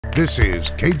This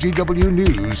is KGW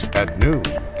News at noon.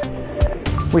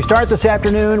 We start this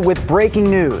afternoon with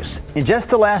breaking news. In just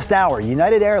the last hour,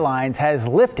 United Airlines has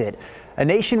lifted a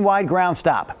nationwide ground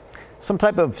stop. Some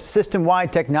type of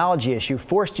system-wide technology issue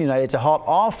forced United to halt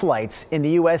all flights in the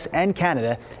U.S. and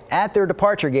Canada at their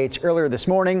departure gates earlier this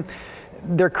morning.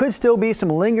 There could still be some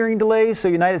lingering delays, so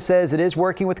United says it is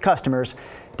working with customers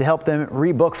to help them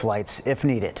rebook flights if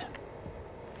needed.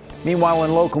 Meanwhile,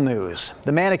 in local news,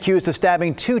 the man accused of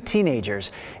stabbing two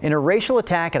teenagers in a racial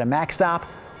attack at a Mac stop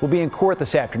will be in court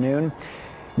this afternoon.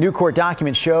 New court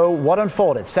documents show what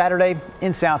unfolded Saturday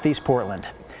in Southeast Portland.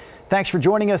 Thanks for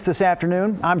joining us this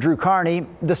afternoon. I'm Drew Carney.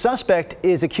 The suspect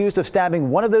is accused of stabbing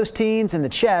one of those teens in the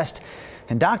chest,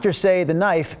 and doctors say the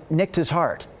knife nicked his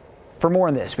heart. For more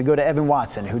on this, we go to Evan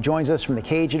Watson, who joins us from the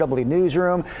KGW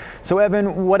newsroom. So,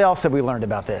 Evan, what else have we learned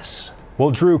about this? Well,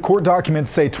 Drew, court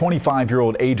documents say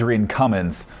 25-year-old Adrian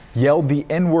Cummins yelled the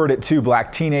N-word at two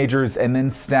black teenagers and then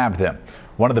stabbed them.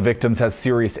 One of the victims has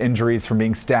serious injuries from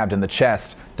being stabbed in the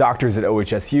chest. Doctors at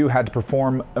OHSU had to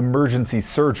perform emergency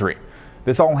surgery.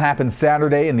 This all happened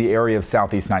Saturday in the area of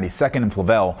Southeast 92nd and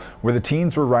Flavel, where the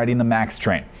teens were riding the MAX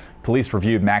train. Police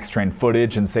reviewed MAX train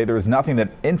footage and say there was nothing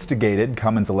that instigated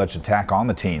Cummins' alleged attack on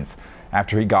the teens.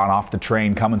 After he got off the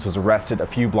train, Cummins was arrested a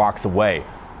few blocks away.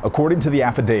 According to the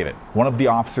affidavit, one of the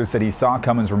officers said he saw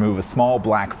Cummins remove a small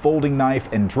black folding knife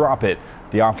and drop it.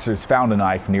 The officers found a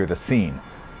knife near the scene.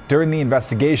 During the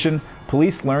investigation,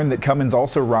 police learned that Cummins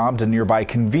also robbed a nearby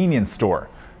convenience store.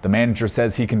 The manager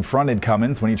says he confronted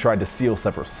Cummins when he tried to steal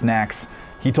several snacks.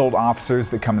 He told officers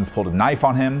that Cummins pulled a knife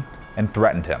on him and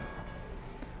threatened him.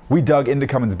 We dug into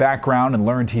Cummins' background and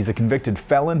learned he's a convicted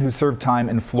felon who served time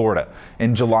in Florida.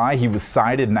 In July, he was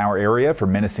cited in our area for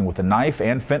menacing with a knife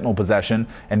and fentanyl possession.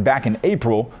 And back in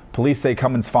April, police say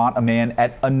Cummins fought a man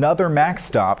at another Max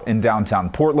stop in downtown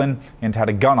Portland and had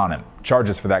a gun on him.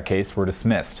 Charges for that case were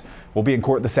dismissed. We'll be in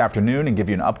court this afternoon and give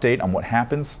you an update on what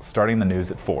happens starting the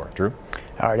news at 4. Drew?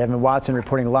 All right, Evan Watson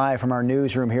reporting live from our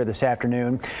newsroom here this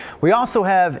afternoon. We also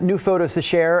have new photos to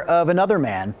share of another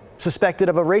man suspected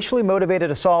of a racially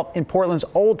motivated assault in Portland's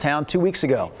Old Town 2 weeks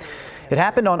ago. It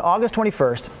happened on August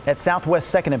 21st at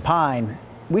Southwest 2nd and Pine.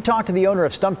 We talked to the owner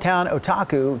of Stumptown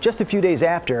Otaku just a few days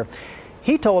after.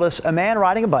 He told us a man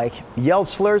riding a bike yelled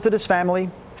slurs at his family,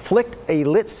 flicked a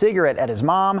lit cigarette at his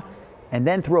mom, and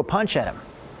then threw a punch at him.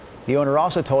 The owner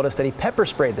also told us that he pepper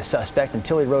sprayed the suspect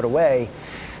until he rode away.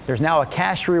 There's now a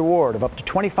cash reward of up to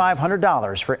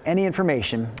 $2,500 for any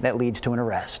information that leads to an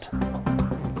arrest.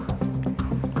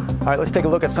 All right, let's take a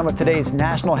look at some of today's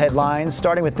national headlines.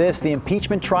 Starting with this, the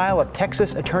impeachment trial of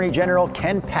Texas Attorney General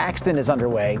Ken Paxton is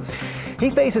underway.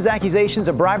 He faces accusations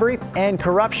of bribery and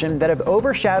corruption that have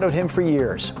overshadowed him for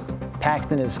years.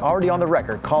 Paxton is already on the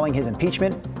record calling his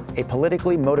impeachment a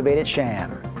politically motivated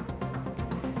sham.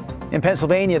 In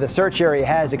Pennsylvania, the search area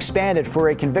has expanded for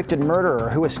a convicted murderer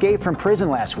who escaped from prison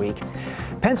last week.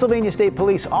 Pennsylvania State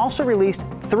Police also released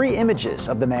 3 images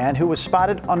of the man who was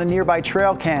spotted on a nearby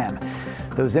trail cam.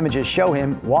 Those images show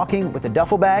him walking with a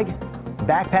duffel bag,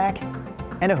 backpack,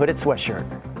 and a hooded sweatshirt.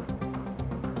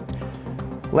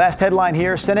 Last headline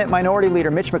here, Senate Minority Leader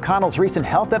Mitch McConnell's recent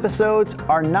health episodes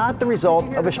are not the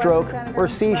result of a stroke or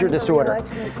seizure disorder.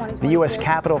 The U.S.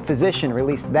 Capitol physician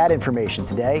released that information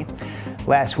today.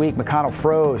 Last week, McConnell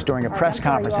froze during a press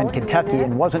conference in Kentucky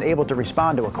and wasn't able to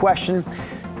respond to a question.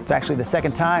 It's actually the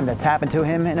second time that's happened to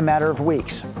him in a matter of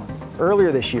weeks.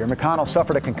 Earlier this year, McConnell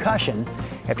suffered a concussion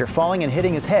after falling and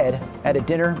hitting his head at a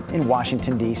dinner in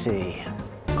Washington, D.C.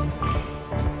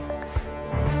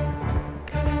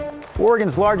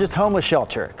 Oregon's largest homeless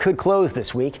shelter could close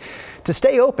this week. To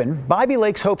stay open, Bybee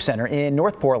Lakes Hope Center in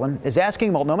North Portland is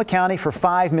asking Multnomah County for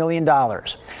 $5 million.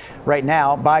 Right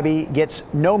now, Bybee gets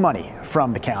no money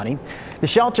from the county. The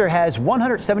shelter has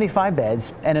 175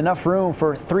 beds and enough room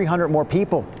for 300 more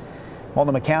people.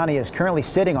 Multnomah County is currently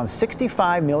sitting on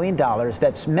 $65 million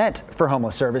that's meant for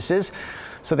homeless services.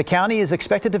 So the county is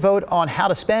expected to vote on how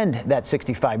to spend that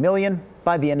 $65 million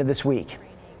by the end of this week.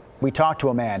 We talked to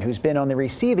a man who's been on the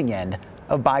receiving end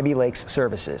of Bybee Lakes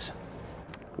services.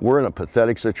 We're in a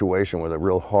pathetic situation with a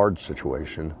real hard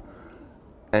situation.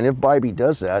 And if Bybee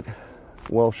does that,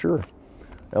 well, sure,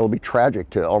 that'll be tragic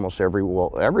to almost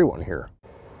everyone here.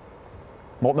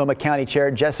 Multnomah County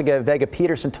Chair Jessica Vega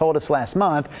Peterson told us last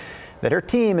month that her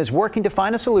team is working to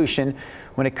find a solution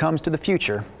when it comes to the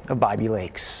future of Bybee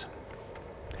Lakes.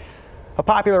 A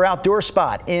popular outdoor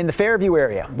spot in the Fairview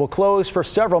area will close for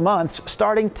several months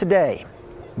starting today.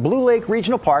 Blue Lake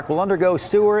Regional Park will undergo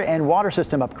sewer and water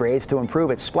system upgrades to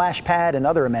improve its splash pad and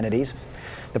other amenities.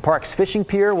 The park's fishing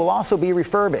pier will also be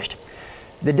refurbished.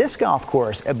 The disc golf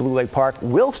course at Blue Lake Park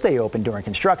will stay open during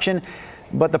construction.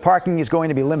 but the parking is going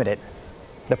to be limited.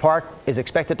 The park is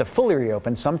expected to fully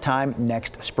reopen sometime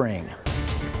next spring.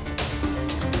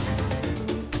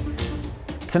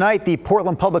 Tonight, the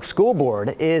Portland Public School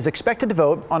Board is expected to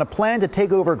vote on a plan to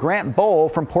take over Grant Bowl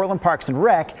from Portland Parks and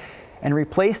Rec and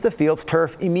replace the field's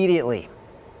turf immediately.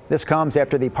 This comes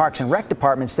after the Parks and Rec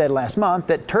Department said last month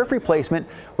that turf replacement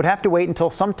would have to wait until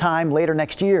sometime later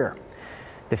next year.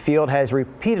 The field has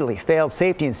repeatedly failed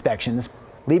safety inspections,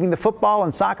 leaving the football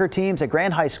and soccer teams at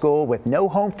Grant High School with no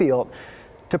home field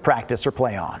to practice or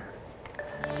play on.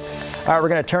 All right, we're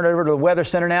going to turn it over to the Weather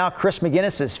Center now. Chris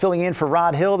McGinnis is filling in for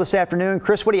Rod Hill this afternoon.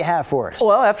 Chris, what do you have for us?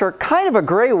 Well, after kind of a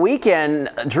gray weekend,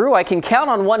 Drew, I can count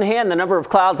on one hand the number of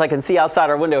clouds I can see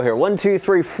outside our window here. 1, 2,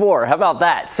 3, 4. How about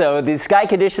that? So the sky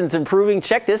conditions improving.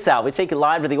 Check this out. We take it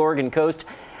live to the Oregon coast.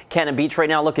 Cannon Beach right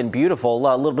now looking beautiful.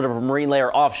 A little bit of a marine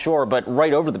layer offshore, but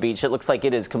right over the beach, it looks like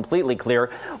it is completely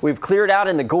clear. We've cleared out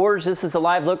in the gorge. This is the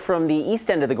live look from the east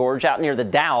end of the gorge out near the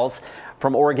Dalles.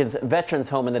 From Oregon's Veterans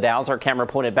Home in the Dalles, our camera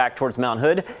pointed back towards Mount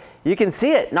Hood. You can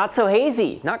see it, not so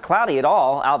hazy, not cloudy at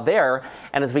all out there.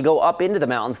 And as we go up into the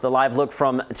mountains, the live look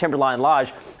from Timberline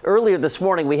Lodge. Earlier this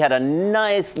morning, we had a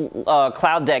nice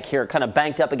cloud deck here, kind of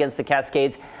banked up against the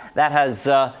Cascades. That has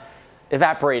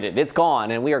evaporated. It's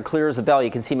gone, and we are clear as a bell. You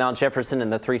can see Mount Jefferson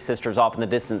and the Three Sisters off in the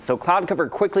distance. So cloud cover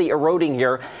quickly eroding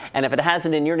here, and if it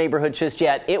hasn't in your neighborhood just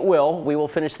yet, it will. We will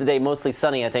finish the day mostly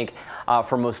sunny, I think,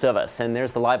 for most of us. And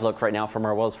there's the live look right now from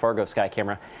our Wells Fargo sky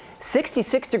camera.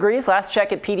 66 degrees, last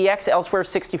check at PDX, elsewhere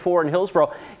 64 in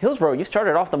Hillsborough. Hillsborough, you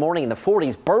started off the morning in the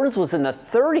 40s. Burns was in the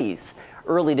 30s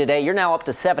early today. You're now up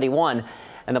to 71.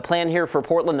 And the plan here for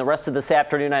Portland the rest of this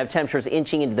afternoon, I have temperatures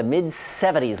inching into the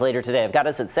mid-70s later today. I've got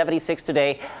us at 76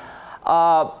 today.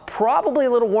 Probably a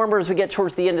little warmer as we get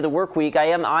towards the end of the work week. I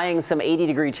am eyeing some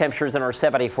 80-degree temperatures in our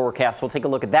 70 forecast. We'll take a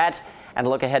look at that and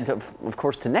look ahead to, of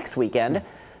course, to next weekend,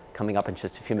 coming up in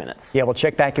just a few minutes. Yeah, we'll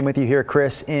check back in with you here,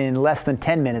 Chris, in less than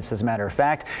 10 minutes, as a matter of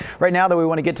fact. Right now, though, we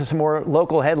want to get to some more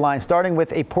local headlines, starting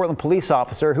with a Portland police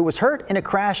officer who was hurt in a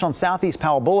crash on Southeast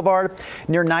Powell Boulevard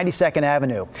near 92nd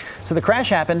Avenue. So the crash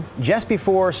happened just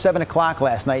before 7 o'clock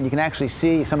last night, and you can actually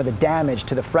see some of the damage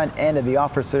to the front end of the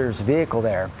officer's vehicle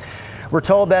there. We're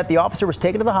told that the officer was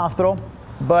taken to the hospital,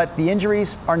 but the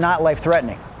injuries are not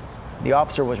life-threatening. The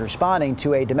officer was responding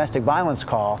to a domestic violence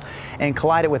call and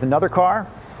collided with another car.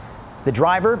 The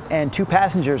driver and 2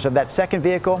 passengers of that second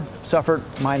vehicle suffered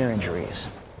minor injuries.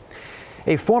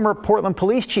 A former Portland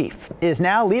police chief is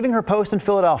now leaving her post in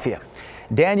Philadelphia.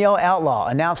 Danielle Outlaw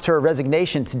announced her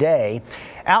resignation today.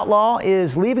 Outlaw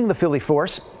is leaving the Philly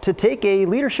force to take a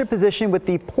leadership position with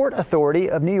the Port Authority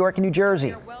of New York and New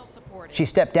Jersey. She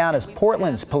stepped down as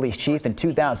Portland's police chief in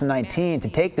 2019 to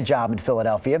take the job in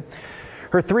Philadelphia.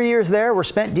 Her 3 years there were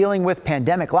spent dealing with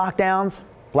pandemic lockdowns,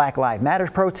 Black Lives Matter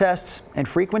protests, and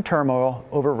frequent turmoil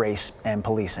over race and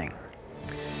policing.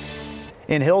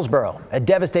 In Hillsborough, a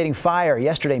devastating fire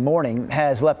yesterday morning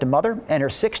has left a mother and her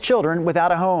 6 children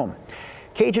without a home.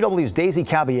 KGW's Daisy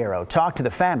Caballero talked to the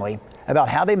family about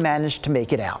how they managed to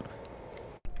make it out.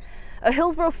 A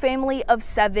Hillsborough family of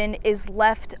 7 is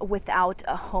left without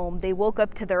a home. They woke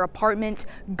up to their apartment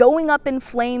going up in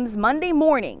flames Monday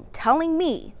morning, telling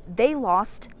me they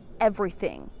lost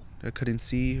everything. I couldn't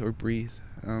see or breathe.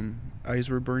 Eyes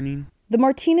were burning. The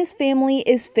Martinez family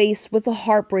is faced with a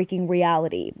heartbreaking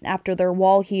reality after their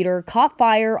wall heater caught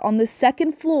fire on the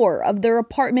 2nd floor of their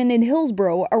apartment in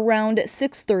Hillsborough around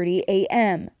 6:30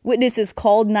 a.m. Witnesses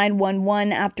called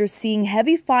 911 after seeing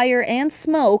heavy fire and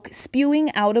smoke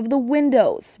spewing out of the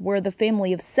windows, where the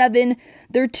family of 7,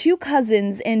 their 2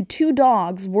 cousins and 2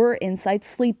 dogs were inside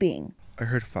sleeping. I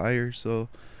heard fire, so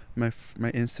my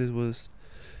instinct was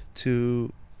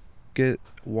to get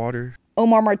water.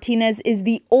 Omar Martinez is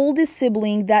the oldest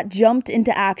sibling that jumped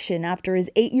into action after his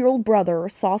 8-year-old brother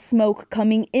saw smoke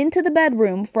coming into the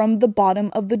bedroom from the bottom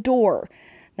of the door.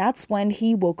 That's when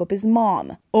he woke up his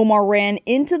mom. Omar ran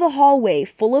into the hallway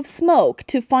full of smoke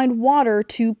to find water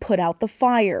to put out the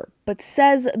fire, but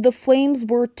says the flames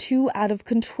were too out of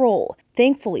control.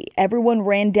 Thankfully, everyone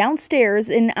ran downstairs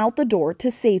and out the door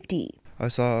to safety. I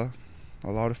saw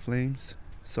a lot of flames,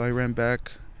 so I ran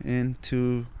back in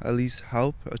to at least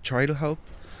help, try to help,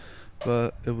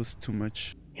 but it was too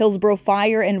much. Hillsborough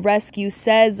Fire and Rescue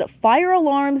says fire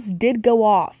alarms did go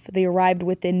off. They arrived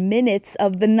within minutes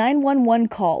of the 911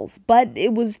 calls, but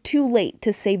it was too late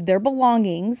to save their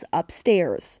belongings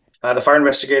upstairs. The fire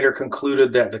investigator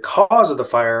concluded that the cause of the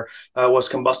fire was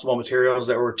combustible materials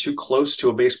that were too close to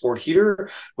a baseboard heater,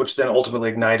 which then ultimately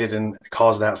ignited and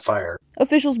caused that fire.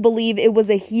 Officials believe it was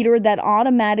a heater that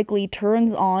automatically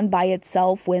turns on by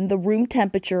itself when the room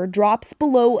temperature drops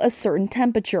below a certain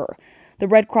temperature. The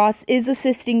Red Cross is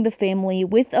assisting the family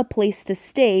with a place to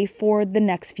stay for the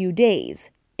next few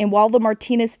days. And while the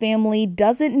Martinez family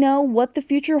doesn't know what the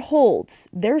future holds,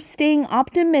 they're staying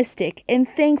optimistic and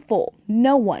thankful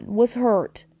no one was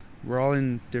hurt. We're all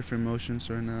in different emotions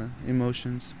right now,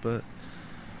 but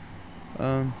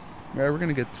yeah, we're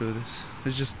gonna get through this.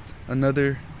 It's just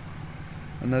another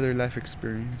life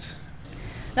experience.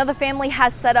 Now the family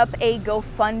has set up a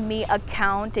GoFundMe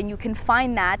account, and you can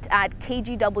find that at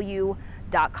kgw.com.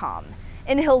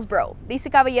 In Hillsborough, Lisa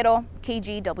Caballero,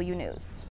 KGW News.